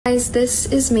Guys, this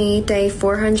is me, day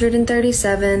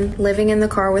 437, living in the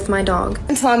car with my dog.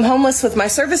 Until I'm homeless with my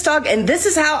service dog, and this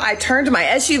is how I turned my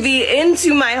SUV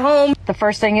into my home. The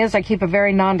first thing is I keep a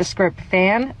very nondescript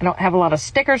van. I don't have a lot of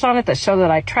stickers on it that show that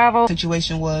I travel.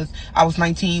 Situation was, I was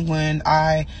 19 when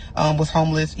I was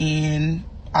homeless, and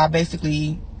I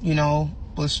basically,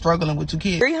 was struggling with 2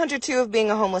 kids. 302 of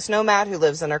being a homeless nomad who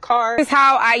lives in her car. This is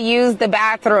how I use the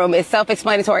bathroom. It's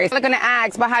self-explanatory. I'm not going to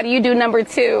ask, but how do you do number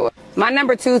 2? My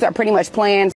number 2s are pretty much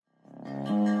planned.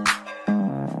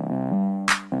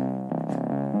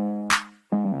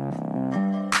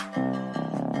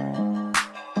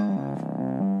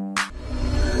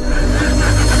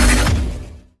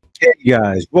 Hey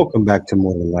guys, welcome back to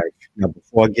More Than Life. Now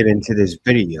before I get into this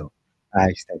video, I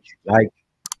ask that you like,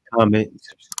 comment,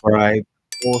 subscribe,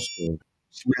 also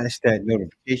smash that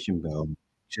notification bell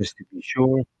just to be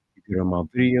sure you get on my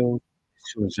videos as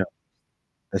soon as I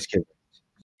let's get it.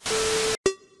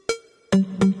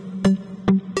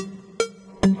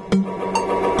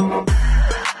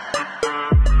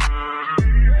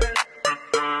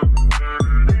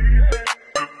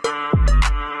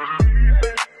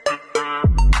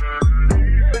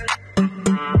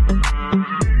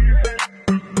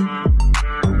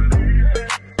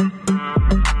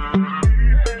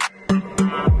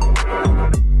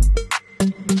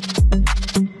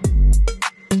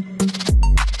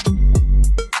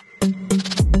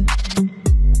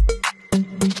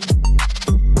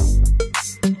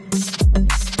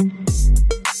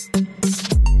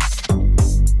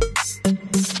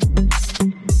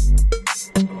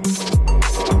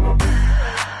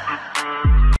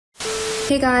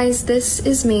 Hey guys, this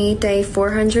is me, day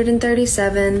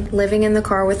 437, living in the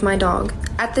car with my dog.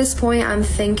 At this point, I'm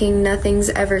thinking nothing's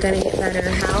ever gonna get better.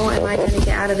 How am I gonna get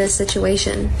out of this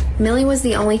situation? Millie was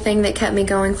the only thing that kept me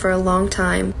going for a long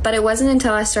time, but it wasn't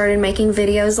until I started making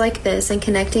videos like this and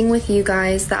connecting with you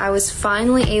guys that I was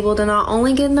finally able to not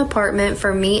only get an apartment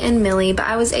for me and Millie, but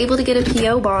I was able to get a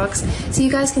P.O. box so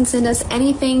you guys can send us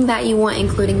anything that you want,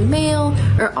 including mail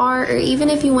or art, or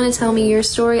even if you want to tell me your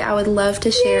story, I would love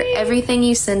to share everything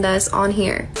you send us on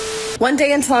here. One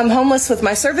day until I'm homeless with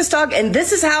my service dog, and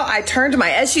this is how I turned my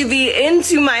SUV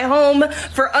into my home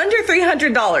for under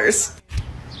 $300.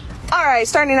 All right,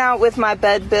 starting out with my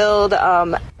bed build.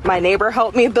 My neighbor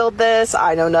helped me build this.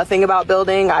 I know nothing about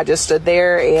building. I just stood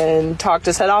there and talked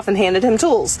his head off and handed him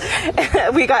tools.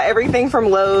 We got everything from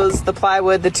Lowe's, the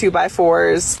plywood, the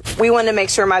 2x4s. We wanted to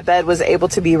make sure my bed was able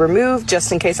to be removed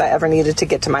just in case I ever needed to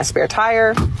get to my spare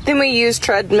tire. Then we used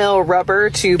treadmill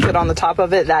rubber to put on the top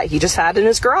of it that he just had in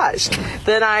his garage.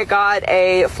 Then I got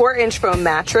a 4-inch foam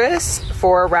mattress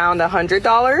for around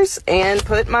 $100 and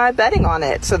put my bedding on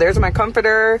it. So there's my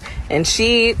comforter and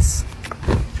sheets.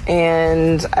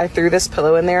 And I threw this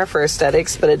pillow in there for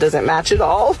aesthetics, but it doesn't match at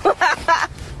all.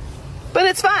 But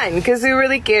it's fine, because who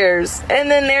really cares? And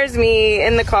then there's me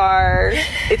in the car.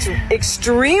 It's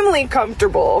extremely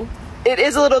comfortable. It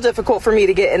is a little difficult for me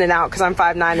to get in and out because I'm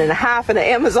 5'9.5" and an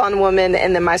Amazon woman,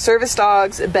 and then my service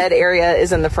dog's bed area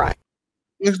is in the front.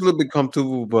 It's a little bit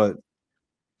comfortable, but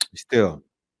still,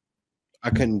 I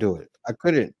couldn't do it. I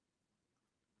couldn't.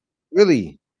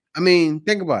 Really. I mean,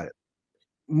 think about it.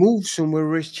 Move somewhere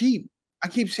where it's cheap. I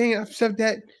keep saying, I've said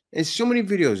that in so many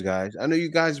videos, guys. I know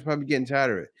you guys are probably getting tired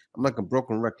of it. I'm like a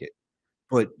broken record.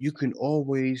 But you can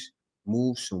always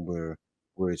move somewhere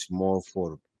where it's more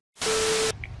affordable.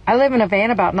 I live in a van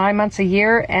about 9 months a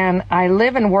year, and I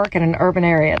live and work in an urban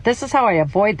area. This is how I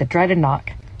avoid the dreaded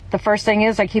knock. The first thing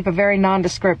is I keep a very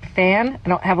nondescript van. I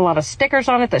don't have a lot of stickers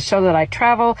on it that show that I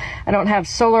travel. I don't have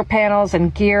solar panels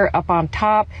and gear up on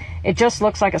top. It just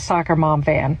looks like a soccer mom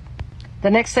van. The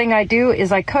next thing I do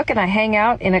is I cook and I hang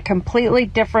out in a completely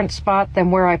different spot than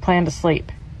where I plan to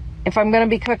sleep. If I'm going to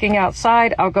be cooking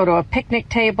outside, I'll go to a picnic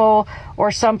table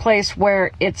or someplace where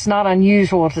it's not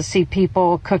unusual to see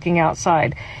people cooking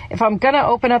outside. If I'm going to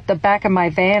open up the back of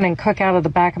my van and cook out of the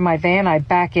back of my van, I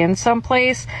back in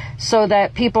someplace so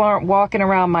that people aren't walking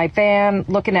around my van,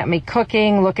 looking at me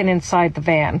cooking, looking inside the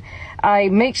van. I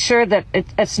make sure that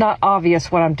it's not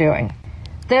obvious what I'm doing.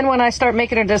 Then when I start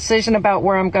making a decision about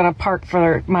where I'm going to park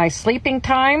for my sleeping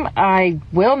time, I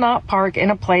will not park in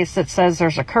a place that says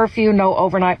there's a curfew, no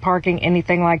overnight parking,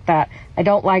 anything like that. I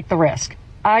don't like the risk.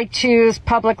 I choose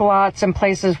public lots and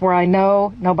places where I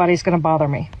know nobody's going to bother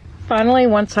me. Finally,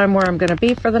 once I'm where I'm going to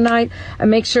be for the night, I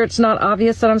make sure it's not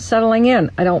obvious that I'm settling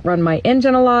in. I don't run my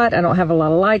engine a lot. I don't have a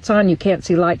lot of lights on. You can't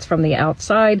see lights from the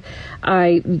outside.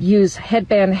 I use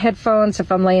headband headphones if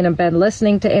I'm laying in bed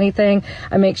listening to anything.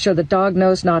 I make sure the dog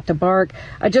knows not to bark.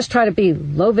 I just try to be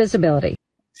low visibility.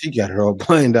 She got it all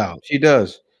planned out. She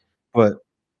does. But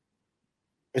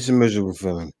it's a miserable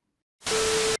feeling.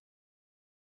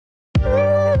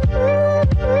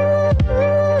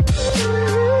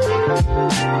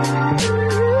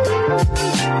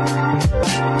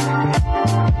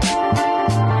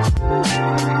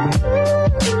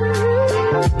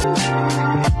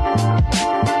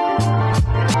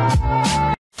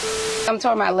 I'm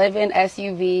talking about living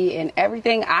SUV and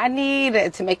everything I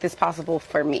need to make this possible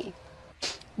for me.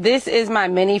 This is my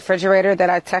mini refrigerator that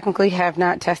I technically have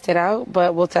not tested out,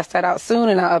 but we'll test that out soon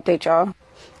and I'll update y'all.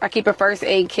 I keep a first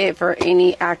aid kit for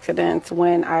any accidents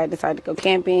when I decide to go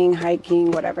camping,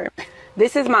 hiking, whatever.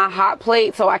 This is my hot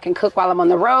plate so I can cook while I'm on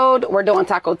the road. We're doing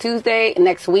Taco Tuesday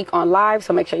next week on live,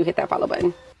 so make sure you hit that follow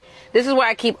button. This is where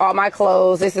I keep all my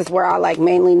clothes. This is where I like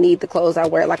mainly need the clothes I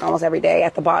wear like almost every day.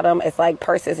 At the bottom, it's like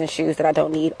purses and shoes that I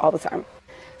don't need all the time.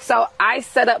 So I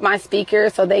set up my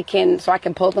speakers so I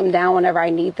can pull them down whenever I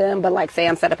need them. But like say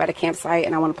I'm set up at a campsite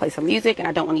and I want to play some music and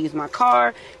I don't want to use my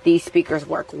car, these speakers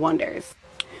work wonders.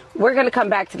 We're going to come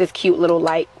back to this cute little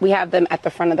light. We have them at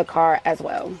the front of the car as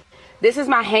well. This is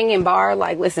my hanging bar.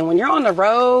 Like, listen, when you're on the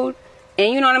road,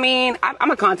 and you know what I mean?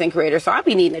 I'm a content creator, so I'll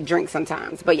be needing a drink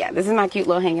sometimes. But yeah, this is my cute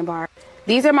little hanging bar.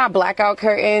 These are my blackout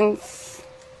curtains.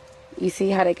 You see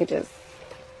how they could just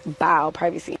bow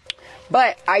privacy.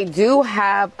 But I do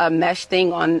have a mesh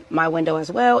thing on my window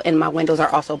as well, and my windows are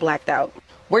also blacked out.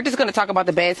 We're just going to talk about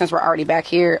the bed since we're already back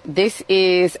here. This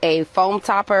is a foam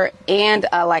topper and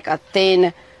like a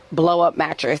thin blow-up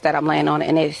mattress that I'm laying on,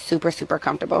 and it's super, super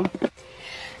comfortable.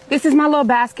 This is my little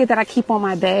basket that I keep on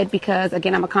my bed because,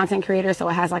 again, I'm a content creator, so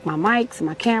it has like my mics,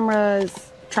 my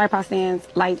cameras, tripod stands,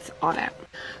 lights, all that.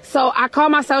 So I call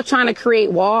myself trying to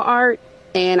create wall art,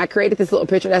 and I created this little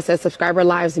picture that says subscriber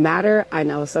lives matter. I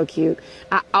know, so cute.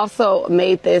 I also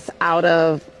made this out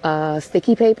of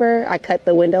sticky paper. I cut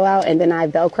the window out and then I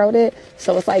Velcroed it,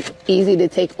 so it's like easy to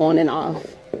take on and off.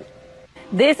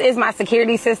 This is my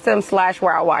security system /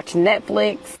 where I watch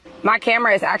Netflix. My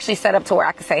camera is actually set up to where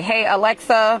I can say, hey,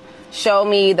 Alexa, show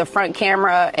me the front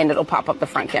camera, and it'll pop up the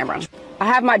front camera. I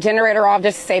have my generator off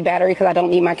just to save battery because I don't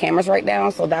need my cameras right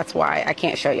now, so that's why I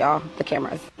can't show y'all the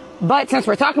cameras. But since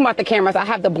we're talking about the cameras, I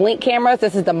have the blink cameras.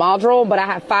 This is the module, but I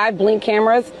have 5 blink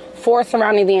cameras, 4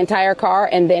 surrounding the entire car,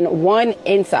 and then 1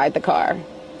 inside the car.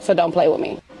 So don't play with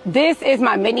me. This is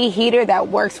my mini heater that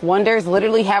works wonders.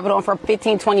 Literally have it on for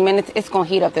 15-20 minutes. It's going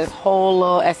to heat up this whole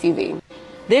little SUV.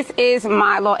 This is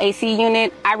my little AC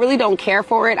unit. I really don't care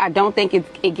for it. I don't think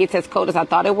it gets as cold as I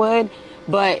thought it would,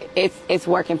 but it's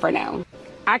working for now.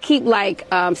 I keep like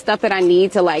stuff that I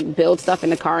need to like build stuff in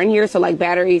the car in here. So like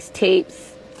batteries,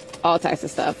 tapes, all types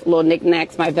of stuff, little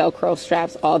knickknacks, my Velcro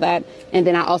straps, all that. And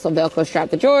then I also Velcro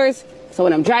strap the drawers. So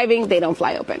when I'm driving, they don't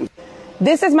fly open.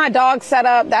 This is my dog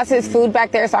setup. That's his food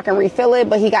back there so I can refill it.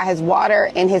 But he got his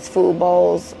water and his food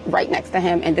bowls right next to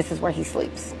him. And this is where he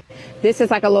sleeps. This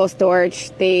is like a little storage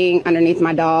thing underneath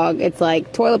my dog. It's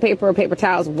like toilet paper, paper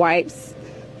towels, wipes,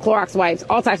 Clorox wipes,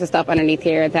 all types of stuff underneath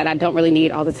here that I don't really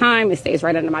need all the time. It stays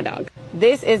right under my dog.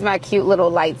 This is my cute little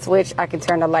light switch. I can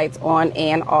turn the lights on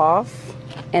and off.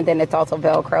 And then it's also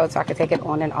Velcro, so I can take it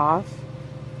on and off.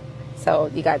 So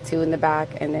you got 2 in the back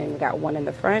and then you got 1 in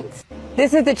the front.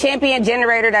 This is the Champion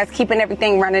generator that's keeping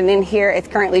everything running in here. It's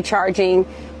currently charging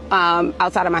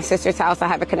outside of my sister's house. I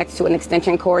have it connected to an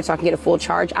extension cord so I can get a full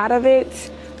charge out of it.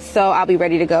 So I'll be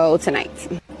ready to go tonight.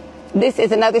 This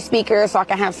is another speaker so I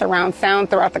can have surround sound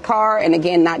throughout the car and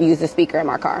again, not use the speaker in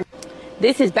my car.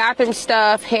 This is bathroom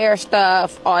stuff, hair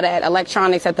stuff, all that,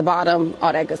 electronics at the bottom,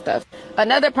 all that good stuff.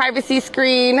 Another privacy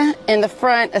screen in the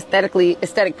front,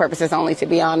 aesthetic purposes only, to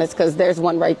be honest, because there's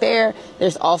one right there.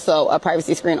 There's also a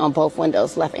privacy screen on both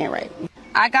windows, left and right.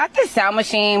 I got this sound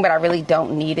machine, but I really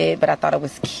don't need it, but I thought it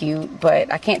was cute,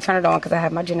 but I can't turn it on because I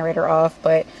have my generator off,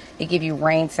 but it gives you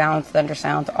rain sounds, thunder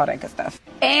sounds, all that good stuff.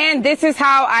 And this is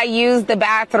how I use the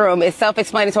bathroom. It's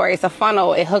self-explanatory. It's a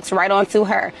funnel. It hooks right onto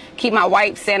her. Keep my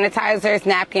wipes, sanitizers,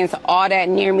 napkins, all that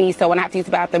near me, so when I have to use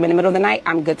the bathroom in the middle of the night,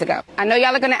 I'm good to go. I know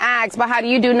y'all are going to ask, but how do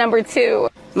you do number 2?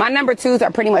 My number 2s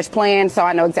are pretty much planned, so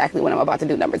I know exactly when I'm about to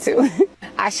do number 2.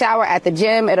 I shower at the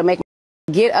gym. It'll make me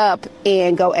get up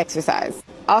and go exercise.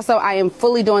 Also, I am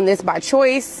fully doing this by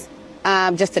choice,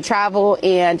 just to travel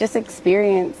and just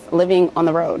experience living on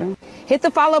the road. Hit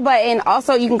the follow button.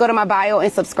 Also, you can go to my bio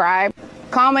and subscribe.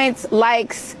 Comments,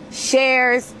 likes,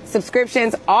 shares,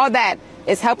 subscriptions, all that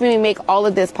is helping me make all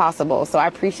of this possible. So I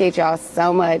appreciate y'all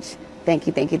so much. Thank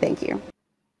you, thank you, thank you.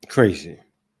 Crazy.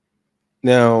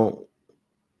 Now,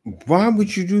 why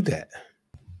would you do that?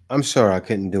 I'm sorry, I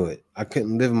couldn't do it. I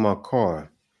couldn't live in my car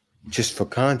just for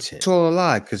content. It's all a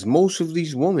lie, because most of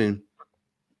these women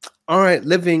aren't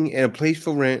living in a place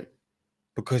for rent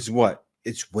because what?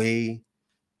 It's way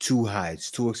too high.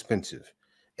 It's too expensive.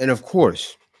 And of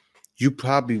course, you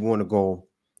probably want to go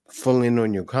full in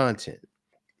on your content.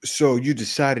 So you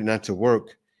decided not to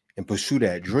work and pursue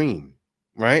that dream,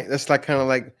 right? That's like kind of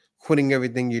like quitting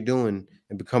everything you're doing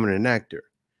and becoming an actor.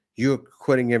 You're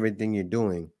quitting everything you're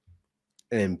doing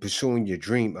and pursuing your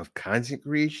dream of content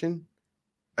creation,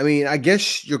 I mean, I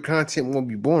guess your content won't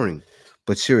be boring,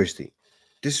 but seriously,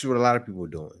 this is what a lot of people are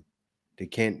doing. They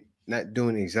can't, not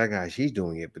doing exactly how she's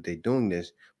doing it, but they're doing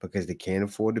this because they can't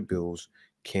afford the bills,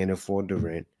 can't afford the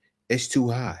rent. It's too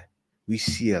high. We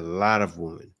see a lot of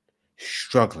women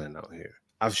struggling out here.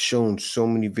 I've shown so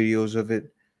many videos of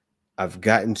it. I've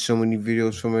gotten so many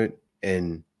videos from it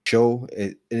and show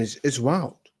it, and it's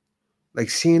wild. Like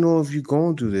seeing all of you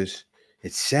going through this,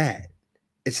 it's sad.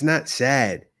 It's not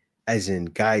sad as in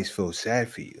guys feel sad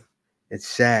for you. It's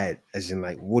sad as in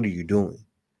like, what are you doing?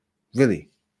 Really?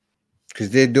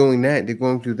 Because they're doing that, they're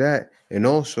going through that, and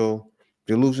also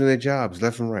they're losing their jobs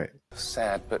left and right.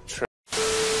 Sad but true.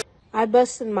 I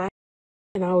busted my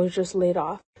and I was just laid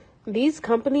off. These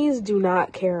companies do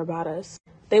not care about us.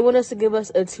 They want us to give us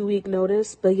a 2-week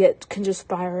notice, but yet can just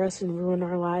fire us and ruin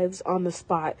our lives on the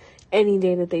spot any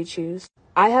day that they choose.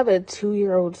 I have a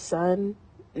 2-year-old son,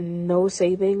 no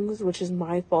savings, which is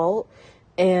my fault,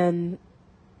 and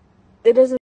it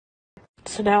doesn't.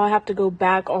 So now I have to go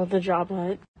back on the job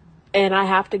hunt, and I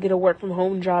have to get a work from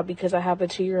home job because I have a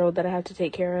 2-year-old that I have to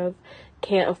take care of.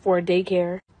 Can't afford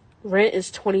daycare. Rent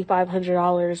is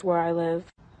 $2,500 where I live.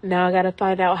 Now I gotta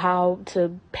find out how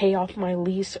to pay off my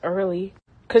lease early,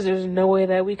 because there's no way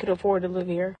that we could afford to live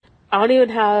here. I don't even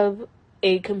have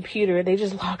a computer. They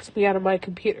just locked me out of my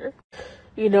computer.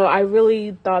 You know, I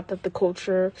really thought that the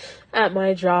culture at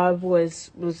my job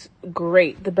was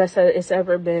great, the best that it's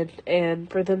ever been. And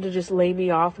for them to just lay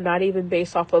me off, not even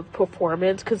based off of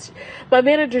performance, because my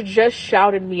manager just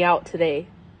shouted me out today,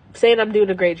 saying I'm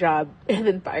doing a great job, and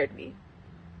then fired me.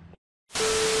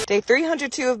 Day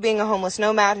 302 of being a homeless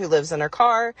nomad who lives in her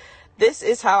car. This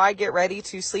is how I get ready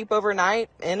to sleep overnight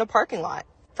in a parking lot.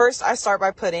 First, I start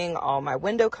by putting all my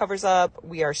window covers up.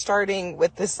 We are starting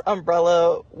with this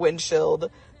umbrella windshield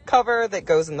cover that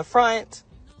goes in the front.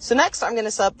 So next, I'm going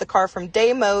to set up the car from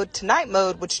day mode to night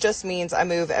mode, which just means I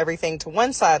move everything to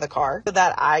one side of the car so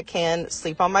that I can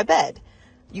sleep on my bed.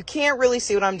 You can't really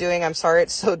see what I'm doing. I'm sorry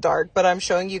it's so dark, but I'm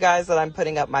showing you guys that I'm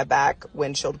putting up my back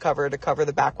windshield cover to cover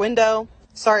the back window.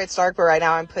 Sorry it's dark, but right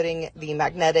now I'm putting the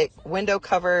magnetic window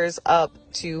covers up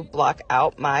to block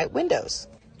out my windows.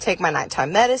 Take my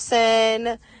nighttime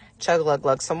medicine,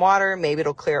 chug some water. Maybe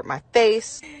it'll clear up my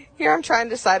face. Here I'm trying to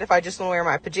decide if I just want to wear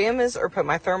my pajamas or put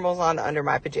my thermals on under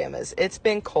my pajamas. It's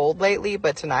been cold lately,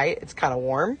 but tonight it's kind of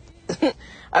warm.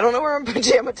 I don't know where my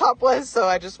pajama top was, so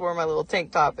I just wore my little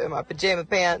tank top and my pajama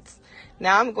pants.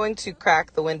 Now I'm going to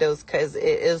crack the windows because it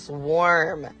is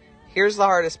warm. Here's the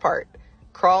hardest part.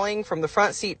 Crawling from the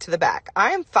front seat to the back.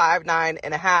 I am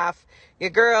 5'9.5". Your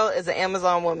girl is an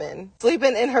Amazon woman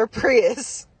sleeping in her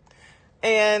Prius.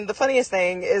 And the funniest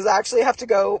thing is I actually have to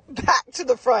go back to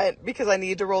the front because I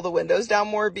need to roll the windows down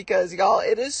more because, y'all,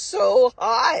 it is so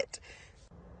hot.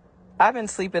 I've been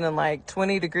sleeping in like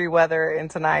 20-degree weather, and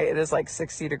tonight it is like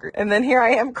 60 degrees. And then here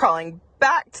I am crawling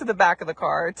back to the back of the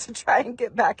car to try and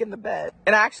get back in the bed.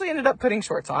 And I actually ended up putting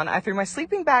shorts on. I threw my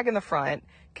sleeping bag in the front,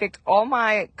 kicked all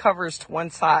my covers to one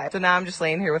side. So now I'm just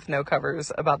laying here with no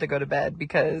covers, about to go to bed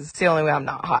because it's the only way I'm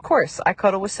not hot. Of course, I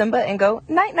cuddle with Simba and go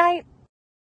night-night.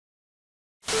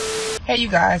 Hey you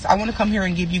guys, I want to come here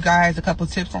and give you guys a couple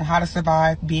tips on how to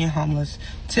survive being homeless.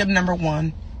 Tip number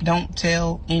 1, don't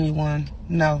tell anyone.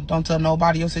 No, don't tell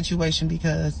nobody your situation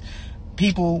because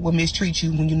people will mistreat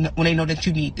you when they know that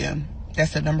you need them.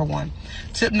 That's tip number 1.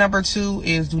 Tip number 2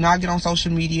 is do not get on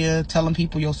social media telling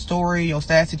people your story, your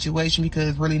sad situation,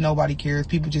 because really nobody cares.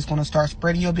 People just want to start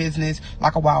spreading your business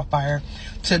like a wildfire.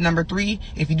 Tip number 3,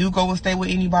 if you do go and stay with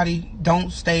anybody,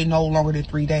 don't stay no longer than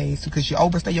 3 days because you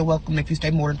overstay your welcome if you stay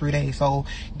more than 3 days. So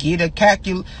get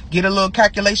a little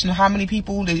calculation of how many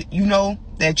people that you know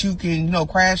that you can,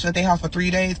 crash at their house for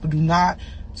 3 days, but do not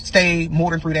stay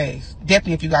more than 3 days.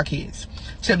 Definitely if you got kids.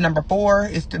 Tip number 4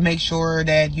 is to make sure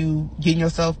that you getting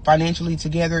yourself financially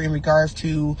together in regards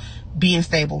to being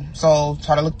stable. So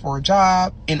try to look for a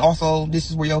job, and also this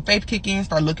is where your faith kick in.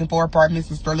 Start looking for apartments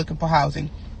and start looking for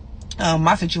housing.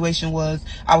 My situation was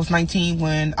I was 19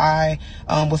 when I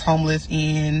was homeless,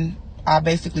 and I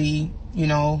basically,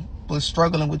 was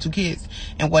struggling with 2 kids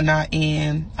and whatnot,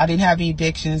 and I didn't have any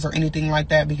addictions or anything like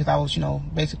that because I was,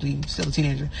 basically still a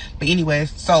teenager. But anyways,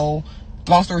 so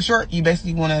long story short, you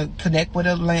basically want to connect with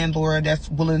a landlord that's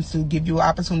willing to give you an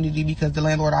opportunity, because the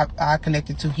landlord I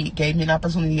connected to, he gave me an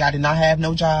opportunity. I did not have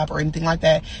no job or anything like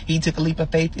that. He took a leap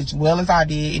of faith as well as I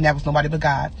did, and that was nobody but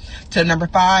God. Tip number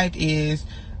 5 is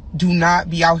do not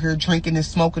be out here drinking and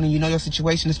smoking and your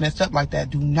situation is messed up like that.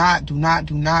 Do not,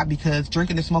 because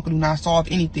drinking and smoking do not solve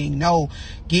anything. No,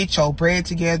 get your bread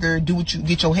together.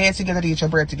 Get your head together to get your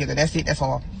bread together. That's it. That's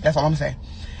all I'm saying.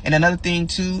 And another thing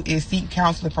too is seek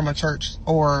counseling from a church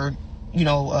or, you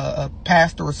know, a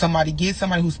pastor or somebody. Get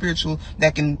somebody who's spiritual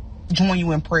that can join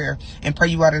you in prayer and pray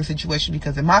you out of the situation.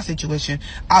 Because in my situation,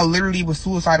 I literally was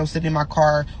suicidal, sitting in my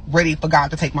car ready for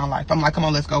God to take my life. I'm like, come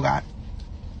on, let's go, God.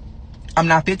 I'm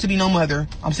not fit to be no mother.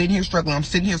 I'm sitting here struggling. I'm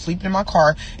sitting here sleeping in my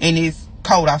car and it's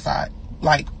cold outside.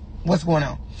 Like, what's going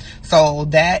on? So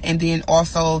that, and then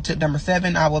also tip number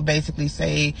 7, I would basically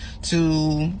say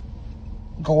to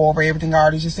go over everything I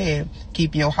already just said.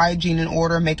 Keep your hygiene in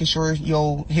order, making sure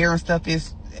your hair and stuff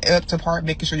is up to par,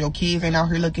 making sure your kids ain't out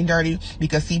here looking dirty,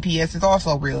 because CPS is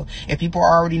also real. If people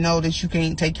already know that you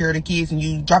can't take care of the kids and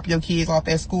you drop your kids off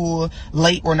at school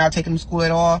late or not taking them to school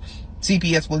at all,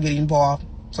 CPS will get involved.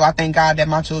 So I thank God that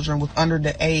my children was under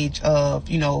the age of,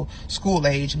 you know, school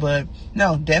age. But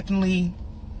no, definitely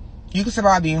you can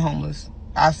survive being homeless.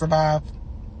 I survived.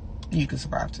 You can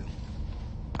survive too.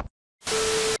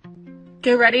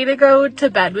 Get ready to go to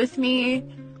bed with me,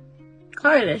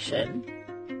 car edition.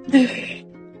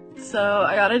 So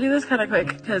I gotta do this kind of quick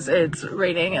because it's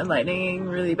raining and lightning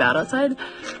really bad outside,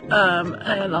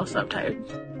 and also I'm tired.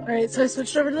 All right, so I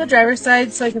switched over to the driver's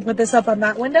side so I can put this up on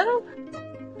that window.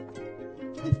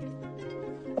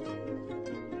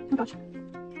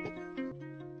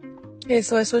 Okay,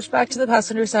 so I switched back to the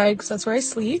passenger side because that's where I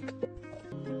sleep.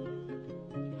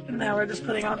 And now we're just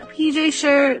putting on a PJ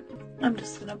shirt. I'm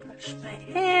just gonna brush my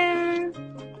hair.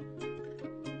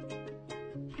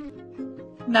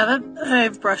 Now that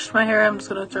I've brushed my hair, I'm just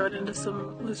gonna throw it into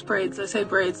some loose braids. I say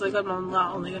braids like I'm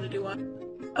not only gonna do one.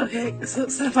 Okay, so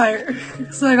Sapphire.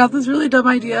 So I got this really dumb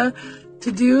idea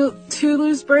to do 2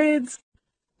 loose braids.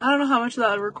 I don't know how much of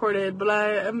that I recorded, but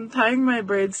I am tying my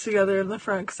braids together in the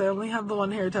front because I only have the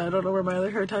one hair tie. I don't know where my other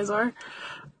hair ties are.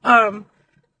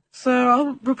 So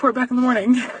I'll report back in the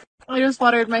morning. I just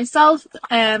watered myself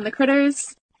and the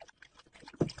critters.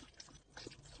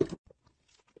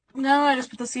 Now I just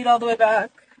put the seat all the way back.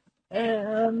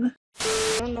 And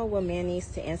I don't know what man needs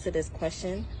to answer this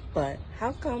question, but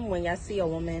how come when y'all see a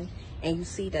woman and you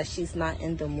see that she's not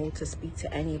in the mood to speak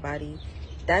to anybody,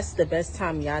 that's the best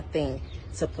time y'all think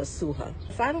to pursue her?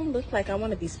 If I don't look like I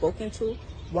want to be spoken to,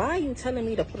 why are you telling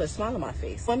me to put a smile on my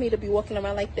face? Want me to be walking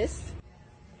around like this?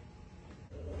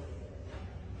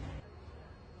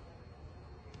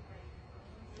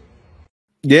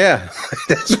 Yeah,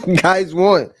 that's what guys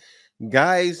want.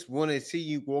 Guys want to see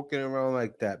you walking around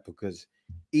like that because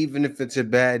even if it's a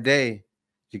bad day,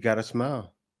 you got to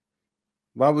smile.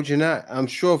 Why would you not? I'm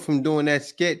sure from doing that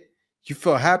skit, you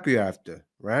felt happier after,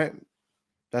 right?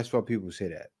 That's why people say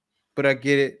that. But I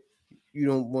get it. You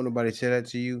don't want nobody to say that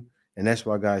to you. And that's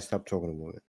why guys stop talking to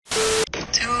women.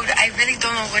 Dude, I really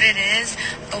don't know what it is,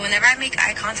 but whenever I make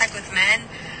eye contact with men,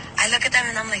 I look at them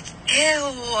and I'm like,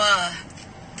 ew.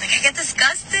 Like, I get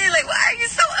disgusted. Like, why are you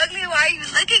so ugly? Why are you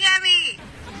looking at me?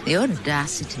 The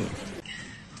audacity.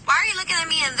 Why are you looking at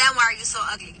me and then why are you so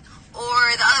ugly?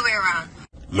 Or the other way around.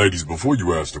 Ladies, before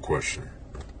you ask the question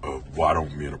of why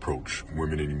don't men approach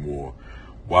women anymore,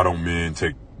 why don't men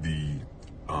take the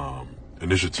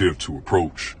initiative to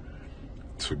approach,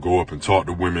 to go up and talk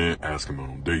to women, ask them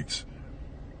on dates,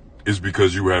 it's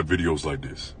because you have videos like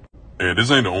this. And this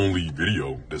ain't the only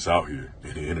video that's out here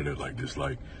in the internet like this.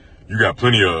 Like, you got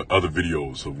plenty of other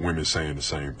videos of women saying the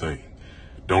same thing.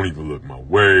 Don't even look my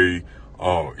way.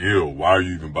 Oh, ew, why are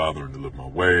you even bothering to look my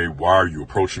way? Why are you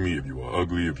approaching me if you are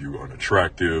ugly, if you are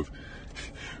unattractive?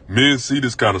 Men see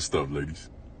this kind of stuff, ladies.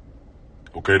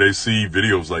 Okay, they see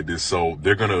videos like this, so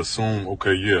they're going to assume,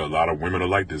 okay, yeah, a lot of women are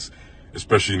like this,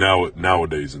 especially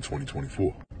nowadays in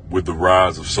 2024. With the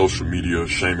rise of social media,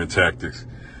 shaming tactics.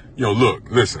 You know, look,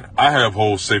 listen, I have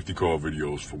whole safety car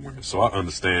videos for women, so I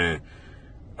understand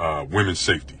women's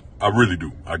safety. I really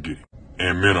do. I get it.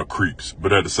 And men are creeps.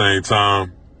 But at the same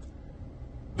time,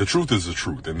 the truth is the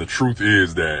truth. And the truth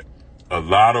is that a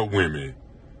lot of women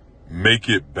make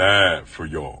it bad for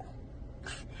y'all.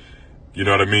 You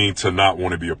know what I mean? To not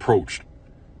want to be approached,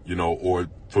 you know, or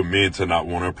for men to not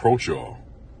want to approach y'all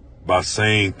by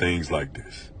saying things like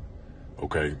this.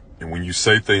 Okay. And when you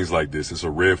say things like this, it's a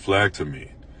red flag to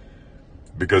me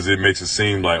because it makes it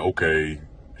seem like, okay,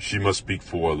 she must speak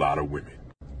for a lot of women.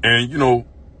 And, you know,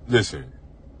 listen,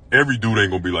 every dude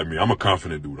ain't gonna be like me. I'm a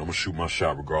confident dude. I'm gonna shoot my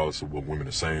shot regardless of what women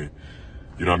are saying.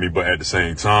 You know what I mean? But at the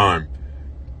same time,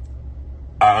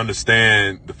 I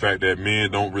understand the fact that men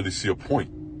don't really see a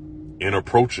point in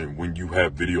approaching when you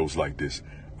have videos like this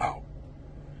out.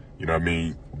 You know what I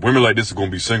mean? Women like this are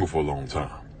gonna be single for a long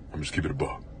time. I'm just keeping it a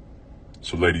buck.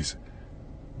 So ladies,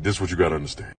 this is what you gotta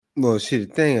understand. Well, see,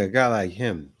 the thing, a guy like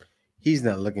him, he's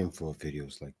not looking for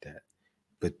videos like that.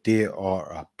 But there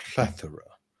are a plethora,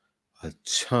 a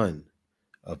ton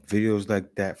of videos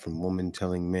like that from women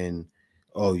telling men,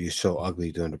 "Oh, you're so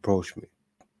ugly, don't approach me."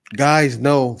 Guys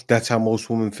know that's how most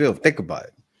women feel. Think about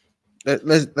it.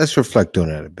 Let's reflect on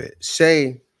that a bit.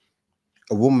 Say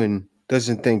a woman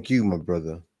doesn't think you, my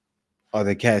brother, or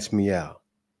the cat's meow.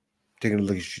 Taking a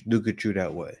look at you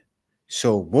that way.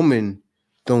 So women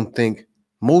don't think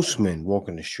most men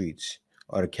walking the streets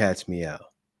are the cat's meow.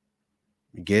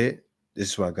 You get it?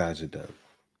 This is why guys are done.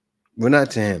 Well,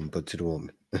 not to him, but to the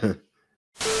woman.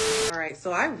 All right,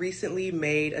 so I recently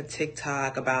made a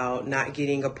TikTok about not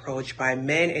getting approached by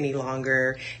men any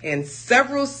longer, and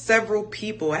several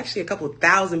people, actually a couple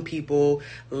thousand people,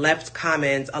 left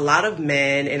comments, a lot of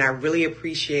men, and I really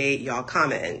appreciate y'all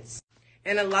comments.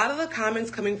 And a lot of the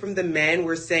comments coming from the men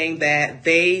were saying that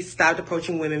they stopped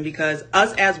approaching women because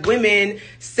us as women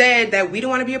said that we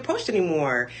don't want to be approached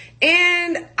anymore.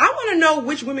 And I want to know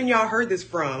which women y'all heard this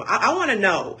from. I want to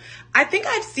know. I think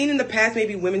I've seen in the past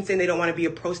maybe women saying they don't want to be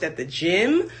approached at the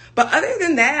gym. But other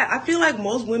than that, I feel like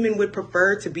most women would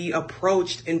prefer to be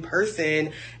approached in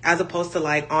person as opposed to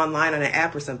like online on an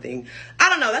app or something. I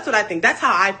don't know. That's what I think. That's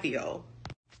how I feel.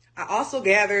 I also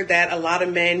gathered that a lot of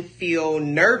men feel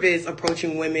nervous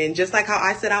approaching women, just like how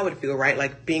I said I would feel, right?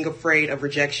 Like being afraid of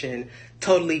rejection.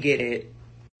 Totally get it.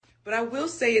 But I will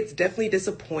say it's definitely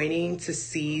disappointing to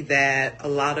see that a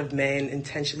lot of men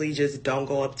intentionally just don't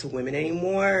go up to women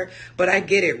anymore. But I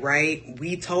get it, right?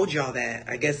 We told y'all that.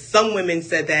 I guess some women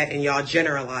said that and y'all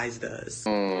generalized us.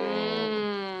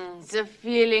 The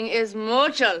feeling is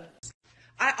mutual.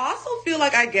 I also feel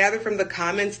like I gathered from the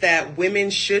comments that women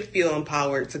should feel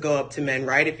empowered to go up to men,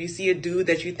 right? If you see a dude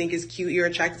that you think is cute, you're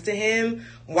attracted to him,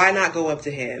 why not go up to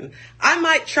him? I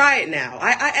might try it now.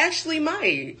 I actually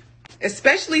might.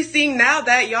 Especially seeing now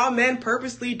that y'all men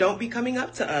purposely don't be coming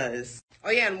up to us. Oh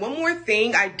yeah, and one more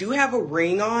thing. I do have a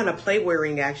ring on, a Playboy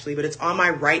ring actually, but it's on my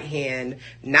right hand,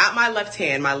 not my left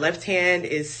hand. My left hand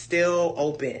is still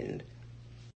open.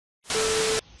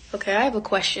 Okay, I have a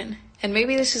question. And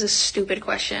maybe this is a stupid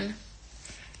question,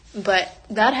 but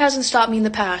that hasn't stopped me in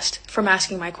the past from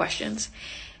asking my questions.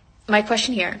 My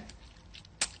question here.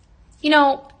 You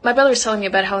know, my brother was telling me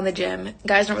about how in the gym,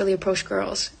 guys don't really approach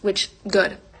girls, which,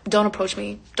 good. Don't approach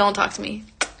me. Don't talk to me.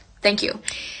 Thank you.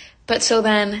 But so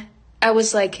then, I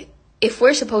was like, if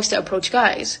we're supposed to approach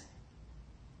guys,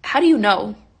 how do you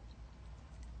know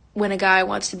when a guy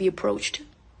wants to be approached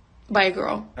by a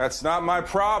girl? That's not my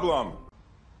problem.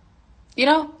 You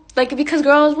know? Like, because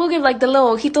girls, we'll give, like, the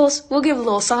little ojitos, we'll give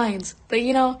little signs. But,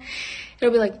 you know,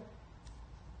 it'll be like,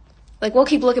 we'll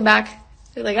keep looking back.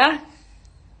 They're like, ah.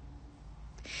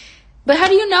 But how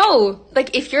do you know?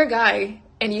 Like, if you're a guy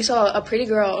and you saw a pretty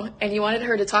girl and you wanted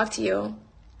her to talk to you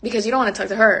because you don't want to talk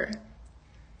to her,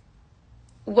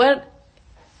 what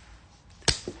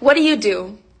do you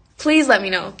do? Please let me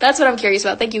know. That's what I'm curious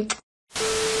about. Thank you.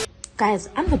 Guys,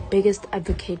 I'm the biggest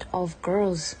advocate of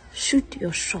girls. Shoot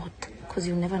your shot. Because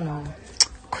you never know.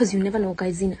 Because you never know,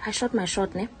 guys. I shot my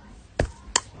shot, ne?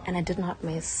 And I did not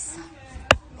miss.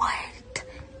 What?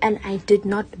 And I did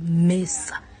not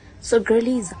miss. So,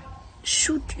 girlies,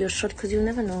 shoot your shot because you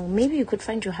never know. Maybe you could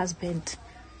find your husband.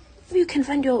 Maybe you can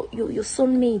find your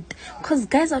soulmate. Because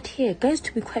guys out here, guys,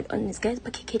 to be quite honest, guys,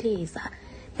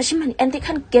 and they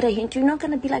can't get a hint. You're not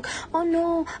gonna be like, oh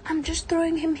no, I'm just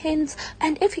throwing him hints,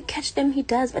 and if he catch them he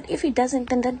does, but if he doesn't,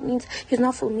 then that means he's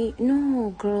not for me.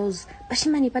 No, girls,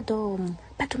 badom,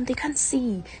 they can't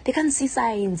see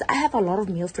signs. I have a lot of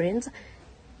male friends.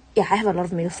 Yeah, I have a lot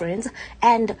of male friends,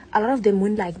 and a lot of them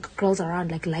when like girls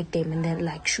around like them and then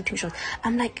like shooting shots.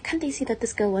 I'm like, can't they see that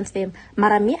this girl wants them?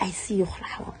 Mara me, I see.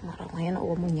 Why you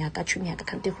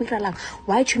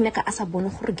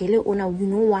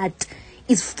know what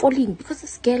is falling? Because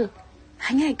this girl,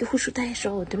 who shoot a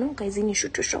shot? No, guys, you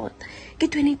shoot a shot.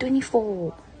 Get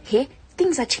 2024. Hey,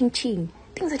 things are changing.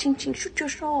 Shoot your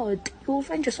shot. You will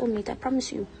find your soulmate. I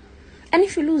promise you. And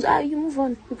if you lose, you move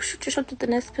on. You shoot your shot to the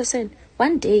next person.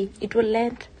 One day, it will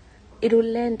land.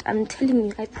 I'm telling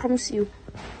you. I promise you.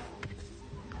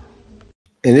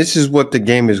 And this is what the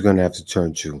game is going to have to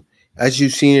turn to. As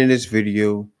you've seen in this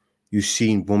video, you've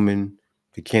seen women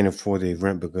that can't afford their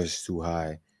rent because it's too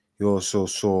high. You also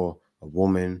saw a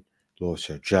woman lost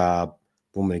her job,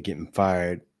 woman getting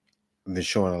fired. I've been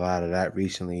showing a lot of that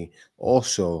recently.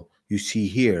 Also, you see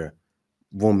here,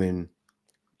 woman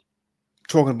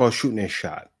talking about shooting a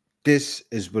shot. This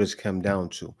is what it's come down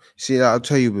to. See, I'll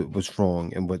tell you what's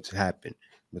wrong and what's happened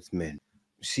with men.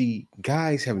 See,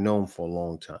 guys have known for a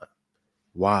long time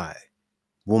why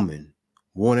women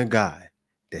want a guy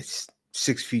that's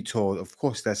 6 feet tall. Of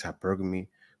course, that's hypergamy,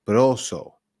 but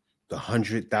also the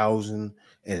 100,000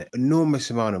 and an enormous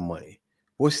amount of money.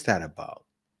 What's that about?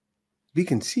 We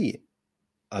can see it.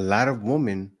 a lot of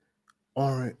women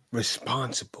aren't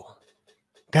responsible.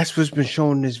 That's what's been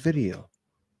shown in this video.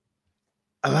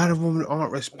 A lot of women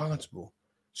aren't responsible.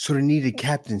 So they need a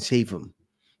captain save them.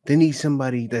 They need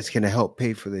somebody that's going to help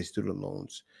pay for their student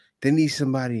loans. They need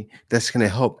somebody that's going to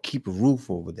help keep a roof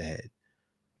over their head.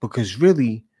 Because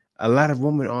really, a lot of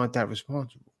women aren't that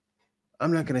responsible.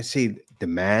 I'm not going to say the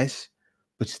mass,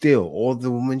 but still, all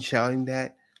the women shouting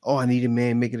that, oh, I need a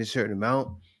man making a certain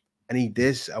amount. I need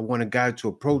this. I want a guy to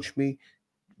approach me.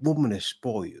 Women are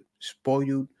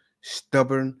spoiled,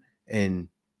 stubborn, and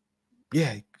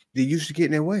yeah, they used to get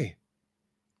in their way.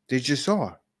 They just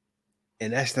are.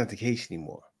 And that's not the case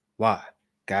anymore. Why?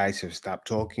 Guys have stopped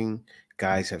talking.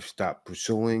 Guys have stopped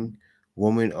pursuing.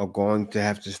 Women are going to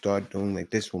have to start doing like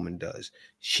this woman does.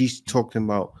 She's talking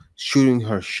about shooting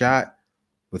her shot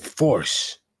with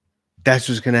force. That's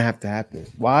what's going to have to happen.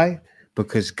 Why?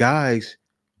 Because guys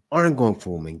aren't going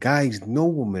for women. Guys know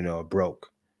women are broke.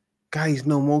 Guys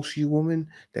know most of you women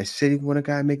that sitting with a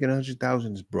guy making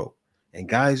 100,000 is broke. And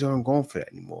guys aren't going for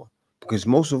that anymore. Because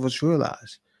most of us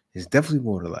realize there's definitely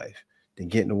more to life than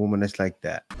getting a woman that's like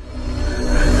that.